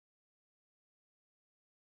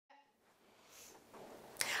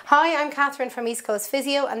Hi, I'm Catherine from East Coast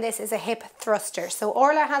Physio and this is a hip thruster. So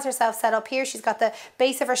Orla has herself set up here. She's got the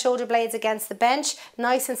base of her shoulder blades against the bench,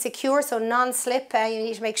 nice and secure, so non-slip. You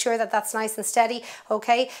need to make sure that that's nice and steady,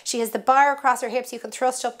 okay? She has the bar across her hips. You can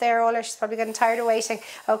thrust up there, Orla. She's probably getting tired of waiting,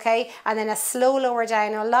 okay? And then a slow lower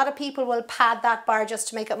down. Now, a lot of people will pad that bar just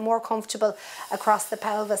to make it more comfortable across the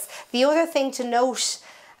pelvis. The other thing to note,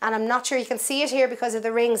 and I'm not sure you can see it here because of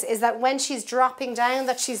the rings, is that when she's dropping down,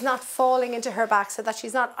 that she's not falling into her back, so that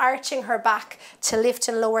she's not arching her back to lift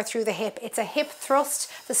and lower through the hip. It's a hip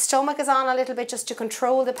thrust. The stomach is on a little bit just to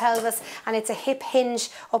control the pelvis, and it's a hip hinge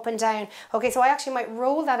up and down. Okay, so I actually might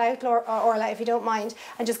roll that out, Orla, if you don't mind,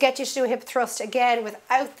 and just get you to do a hip thrust again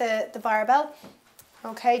without the barbell.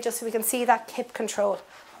 Okay, just so we can see that hip control.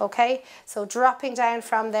 Okay, so dropping down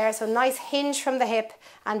from there, so nice hinge from the hip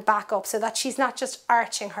and back up so that she's not just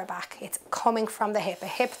arching her back, it's coming from the hip, a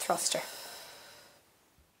hip thruster.